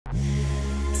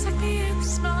in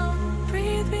smoke,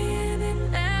 breathe me in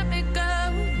and let me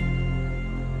go.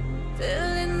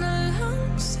 Filling the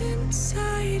lungs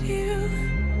inside you,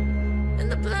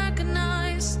 and the blackened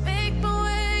eyes make my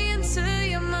way into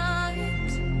your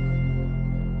mind.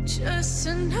 Just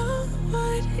to know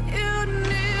what you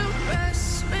knew.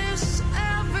 Restless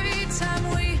every time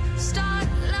we start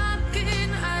locking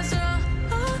eyes.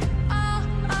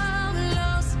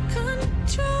 Lost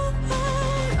control.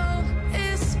 Oh,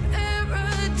 it's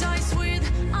paradise with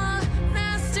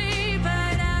honesty,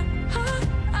 but I'm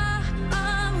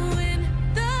in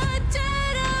the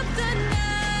dead of the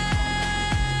night.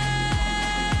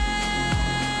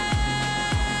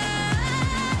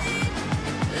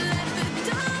 Let the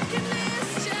darkness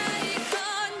take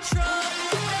control.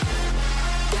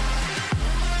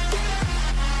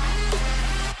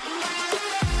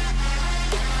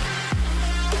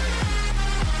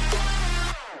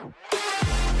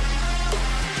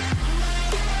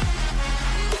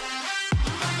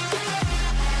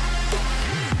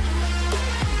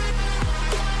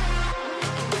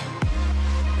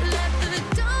 Let the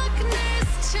darkness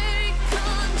take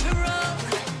control.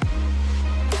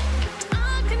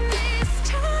 Darkness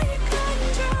take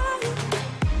control.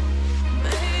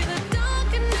 May the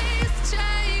darkness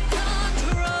take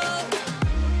control.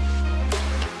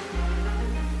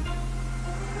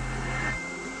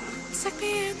 Take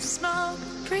me in the smoke,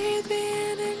 breathe me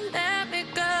in and let me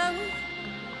go.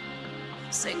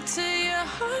 Sink to your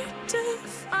heart to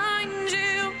find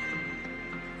you.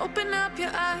 Open up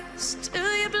your eyes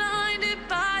till you're blinded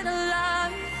by the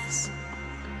lies,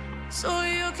 so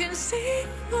you can see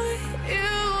what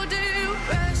you